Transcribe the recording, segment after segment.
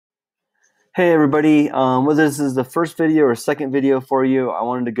Hey everybody, whether this is the first video or second video for you, I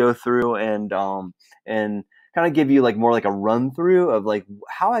wanted to go through and kind of give you like more like a run through of like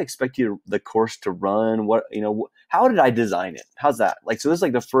how I expect the course to run. How did I design it? How's that? Like, so this is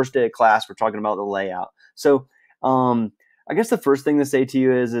like the first day of class. We're talking about the layout. So, um, I guess the first thing to say to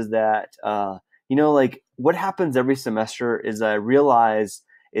you is that like what happens every semester is I realize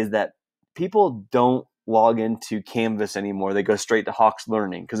is that people don't log into Canvas anymore. They go straight to Hawks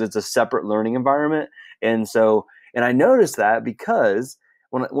Learning because it's a separate learning environment. And I noticed that because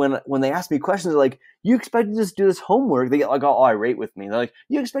when they ask me questions, they're like, "You expected us to do this homework?" They get like all irate with me. They're like,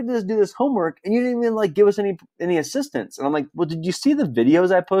 "You expected us to do this homework, and you didn't even like give us any assistance." And I'm like, "Well, did you see the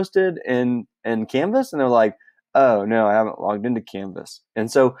videos I posted in Canvas?" And they're like, "Oh no, I haven't logged into Canvas."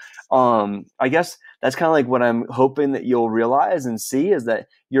 And so, I guess that's kind of like what I'm hoping that you'll realize and see is that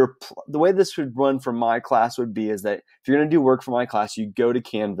the way this would run for my class would be is that if you're going to do work for my class, you go to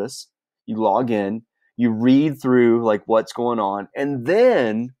Canvas, you log in, you read through like what's going on, and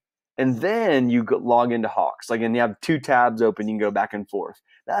then you log into Hawks. Like, and you have two tabs open, you can go back and forth.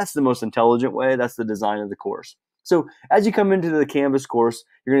 That's the most intelligent way. That's the design of the course. So as you come into the Canvas course,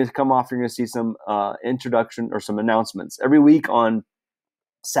 you're going to come off, you're going to see some introduction or some announcements. Every week on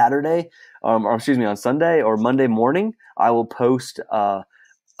Saturday, or excuse me, on Sunday or Monday morning, I will post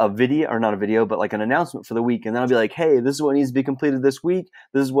a video, or not a video, but like an announcement for the week. And then I'll be like, hey, this is what needs to be completed this week.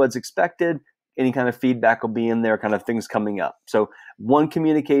 This is what's expected. Any kind of feedback will be in there, kind of things coming up. So one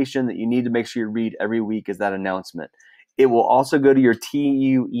communication that you need to make sure you read every week is that announcement. It will also go to your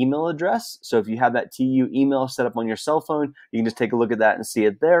TU email address. So if you have that TU email set up on your cell phone, you can just take a look at that and see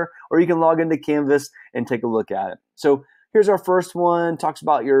it there, or you can log into Canvas and take a look at it. So here's our first one. Talks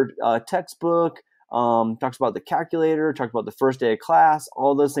about your textbook, talks about the calculator, talks about the first day of class,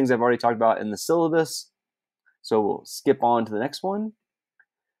 all those things I've already talked about in the syllabus. So we'll skip on to the next one.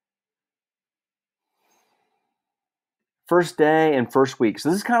 First day and first week. So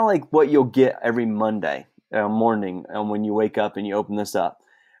this is kind of like what you'll get every Monday morning when you wake up and you open this up.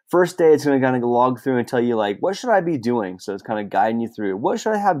 First day, it's going to kind of log through and tell you like, what should I be doing? So it's kind of guiding you through. What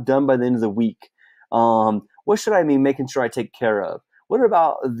should I have done by the end of the week? What should I be making sure I take care of? What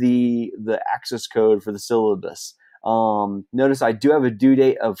about the access code for the syllabus? Notice I do have a due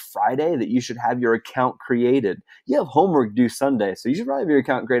date of Friday that you should have your account created. You have homework due Sunday, so you should probably have your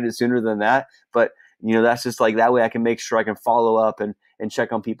account created sooner than that. But that's just like that way I can make sure I can follow up and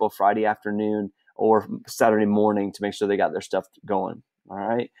check on people Friday afternoon or Saturday morning to make sure they got their stuff going. All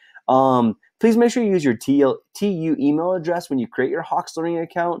right. Please make sure you use your TU email address when you create your Hawks Learning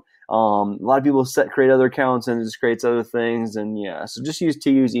account. A lot of people create other accounts and it just creates other things. And yeah, so just use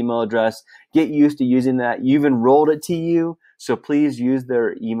TU's email address. Get used to using that. You've enrolled at TU, so please use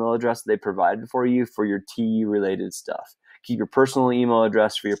their email address they provided for you for your TU related stuff. Keep your personal email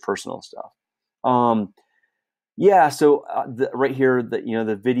address for your personal stuff. Yeah, so right here,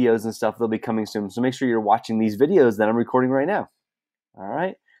 the videos and stuff, they'll be coming soon. So make sure you're watching these videos that I'm recording right now. All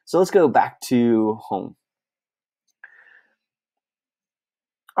right, so let's go back to home.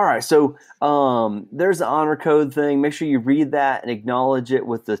 All right, so there's the honor code thing. Make sure you read that and acknowledge it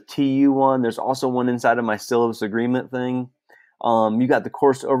with the TU one. There's also one inside of my syllabus agreement thing. You got the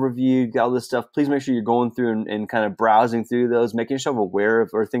course overview, you got all this stuff. Please make sure you're going through and kind of browsing through those, making yourself aware of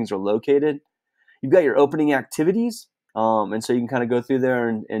where things are located. You've got your opening activities, and so you can kind of go through there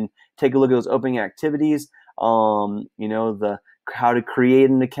and take a look at those opening activities. The how to create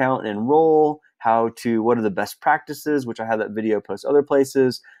an account and enroll, what are the best practices, which I have that video post other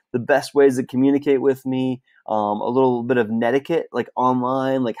places, the best ways to communicate with me, a little bit of netiquette, like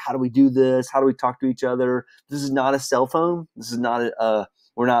online, like how do we do this? How do we talk to each other? This is not a cell phone. This is not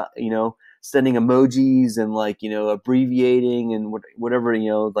we're not, sending emojis and abbreviating and whatever,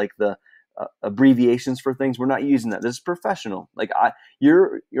 like the abbreviations for things. We're not using that. This is professional. Like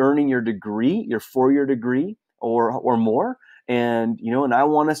you're earning your degree, your 4-year degree or more. And I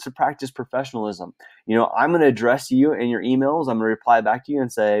want us to practice professionalism. I'm going to address you in your emails. I'm going to reply back to you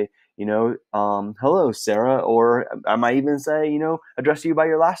and say, hello, Sarah, or I might even say, address you by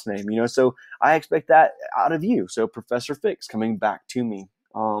your last name. So I expect that out of you. So Professor Fix coming back to me.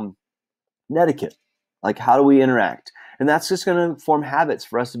 Netiquette, like how do we interact? And that's just going to form habits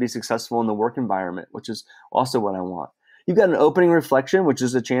for us to be successful in the work environment, which is also what I want. You've got an opening reflection, which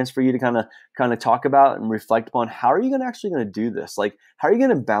is a chance for you to kind of talk about and reflect upon how are you actually going to do this? Like, how are you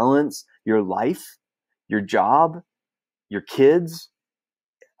going to balance your life, your job, your kids,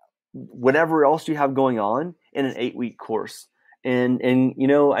 whatever else you have going on in an 8-week course? And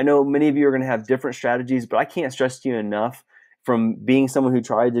I know many of you are going to have different strategies, but I can't stress to you enough. from being someone who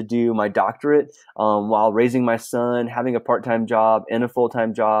tried to do my doctorate while raising my son, having a part-time job and a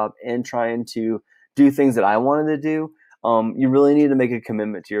full-time job, and trying to do things that I wanted to do. You really need to make a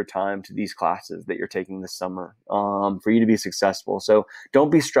commitment to your time to these classes that you're taking this summer for you to be successful. So don't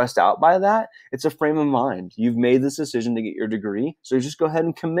be stressed out by that. It's a frame of mind. You've made this decision to get your degree, so just go ahead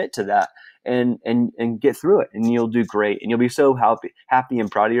and commit to that and get through it, and you'll do great. And you'll be so happy and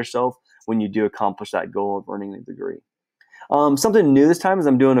proud of yourself when you do accomplish that goal of earning the degree. Something new this time is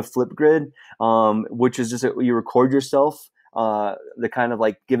I'm doing a flip grid, which is just you record yourself, the kind of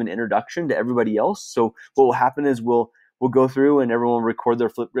like give an introduction to everybody else. So what will happen is we'll go through and everyone will record their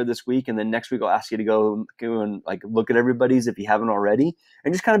flip grid this week, and then next week I'll ask you to go and like look at everybody's if you haven't already,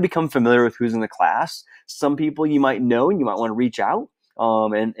 and just kind of become familiar with who's in the class. Some people you might know and you might want to reach out,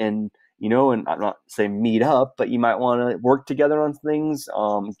 and I'm not saying meet up, but you might want to work together on things.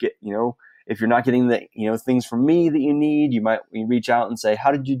 If you're not getting the things from me that you need, you might reach out and say,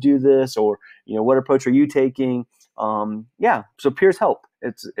 how did you do this? Or, what approach are you taking? So peers help.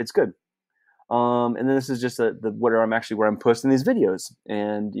 It's good. And then this is just where I'm posting these videos,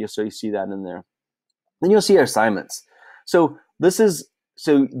 and so you see that in there. Then you'll see assignments. So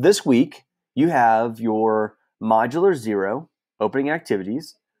this week you have your modular 0 opening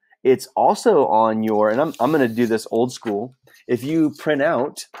activities. It's also on and I'm going to do this old school. If you print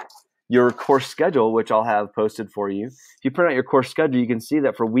out your course schedule, which I'll have posted for you, if you print out your course schedule, you can see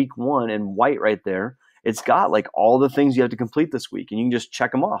that for week 1 in white right there, it's got like all the things you have to complete this week, and you can just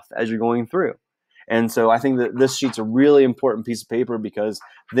check them off as you're going through. And so I think that this sheet's a really important piece of paper, because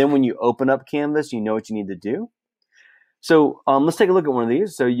then when you open up Canvas, you know what you need to do. So let's take a look at one of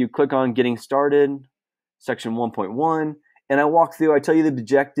these. So you click on Getting Started, section 1.1, and I tell you the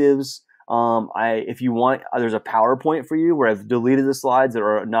objectives. If you want, there's a PowerPoint for you where I've deleted the slides that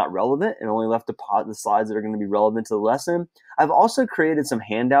are not relevant and only left the slides that are going to be relevant to the lesson. I've also created some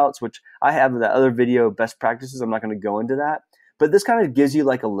handouts, which I have in that other video, best practices. I'm not going to go into that, but this kind of gives you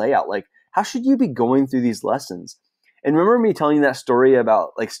like a layout, like how should you be going through these lessons? And remember me telling you that story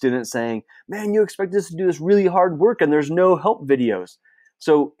about like students saying, man, you expect us to do this really hard work and there's no help videos.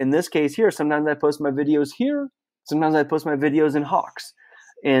 So in this case here, sometimes I post my videos here. Sometimes I post my videos in Hawks.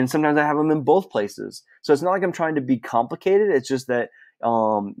 And sometimes I have them in both places. So it's not like I'm trying to be complicated. It's just that,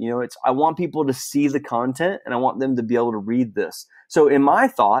 I want people to see the content and I want them to be able to read this. So in my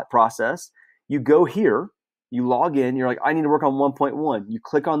thought process, you go here, you log in, you're like, I need to work on 1.1. You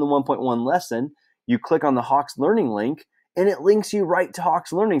click on the 1.1 lesson, you click on the Hawks Learning link, and it links you right to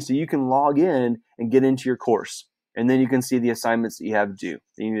Hawks Learning. So you can log in and get into your course. And then you can see the assignments that you have due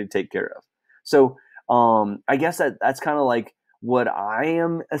that you need to take care of. So I guess that's kind of like what I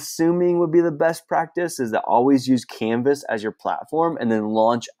am assuming would be the best practice, is to always use Canvas as your platform and then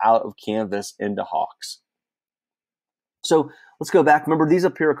launch out of Canvas into Hawks. So let's go back. Remember, these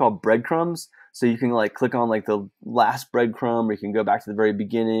up here are called breadcrumbs. So you can like click on like the last breadcrumb, or you can go back to the very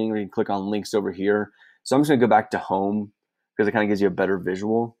beginning, or you can click on links over here. So I'm just going to go back to home because it kind of gives you a better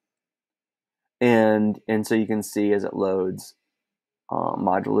visual. And so you can see as it loads,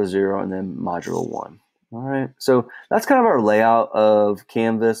 modular 0 and then modular 1. All right, so that's kind of our layout of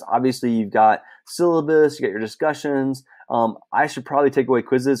Canvas. Obviously, you've got syllabus, you got your discussions. I should probably take away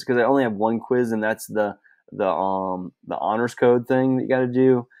quizzes because I only have one quiz, and that's the honors code thing that you got to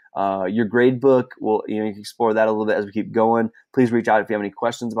do. Your grade book, you can explore that a little bit as we keep going. Please reach out if you have any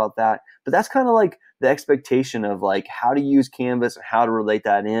questions about that. But that's kind of like the expectation of like how to use Canvas and how to relate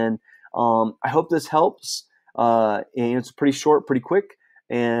that in. I hope this helps. And it's pretty short, pretty quick.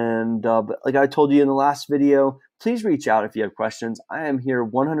 And but like I told you in the last video, please reach out if you have questions. I am here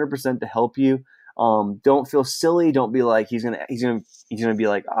 100% to help you. Don't feel silly. Don't be like he's gonna be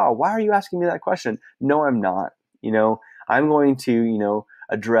like, oh, why are you asking me that question? No, I'm not. I'm going to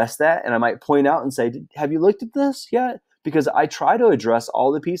address that, and I might point out and say, have you looked at this yet? Because I try to address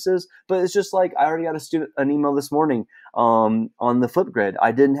all the pieces, but it's just like I already got an email this morning on the Flipgrid.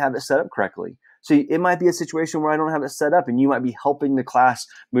 I didn't have it set up correctly. So it might be a situation where I don't have it set up, and you might be helping the class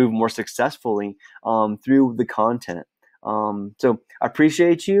move more successfully through the content. So I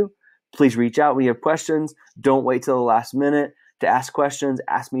appreciate you. Please reach out when you have questions. Don't wait till the last minute to ask questions.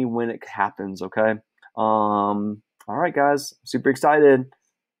 Ask me when it happens, okay? All right, guys. Super excited.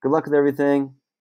 Good luck with everything.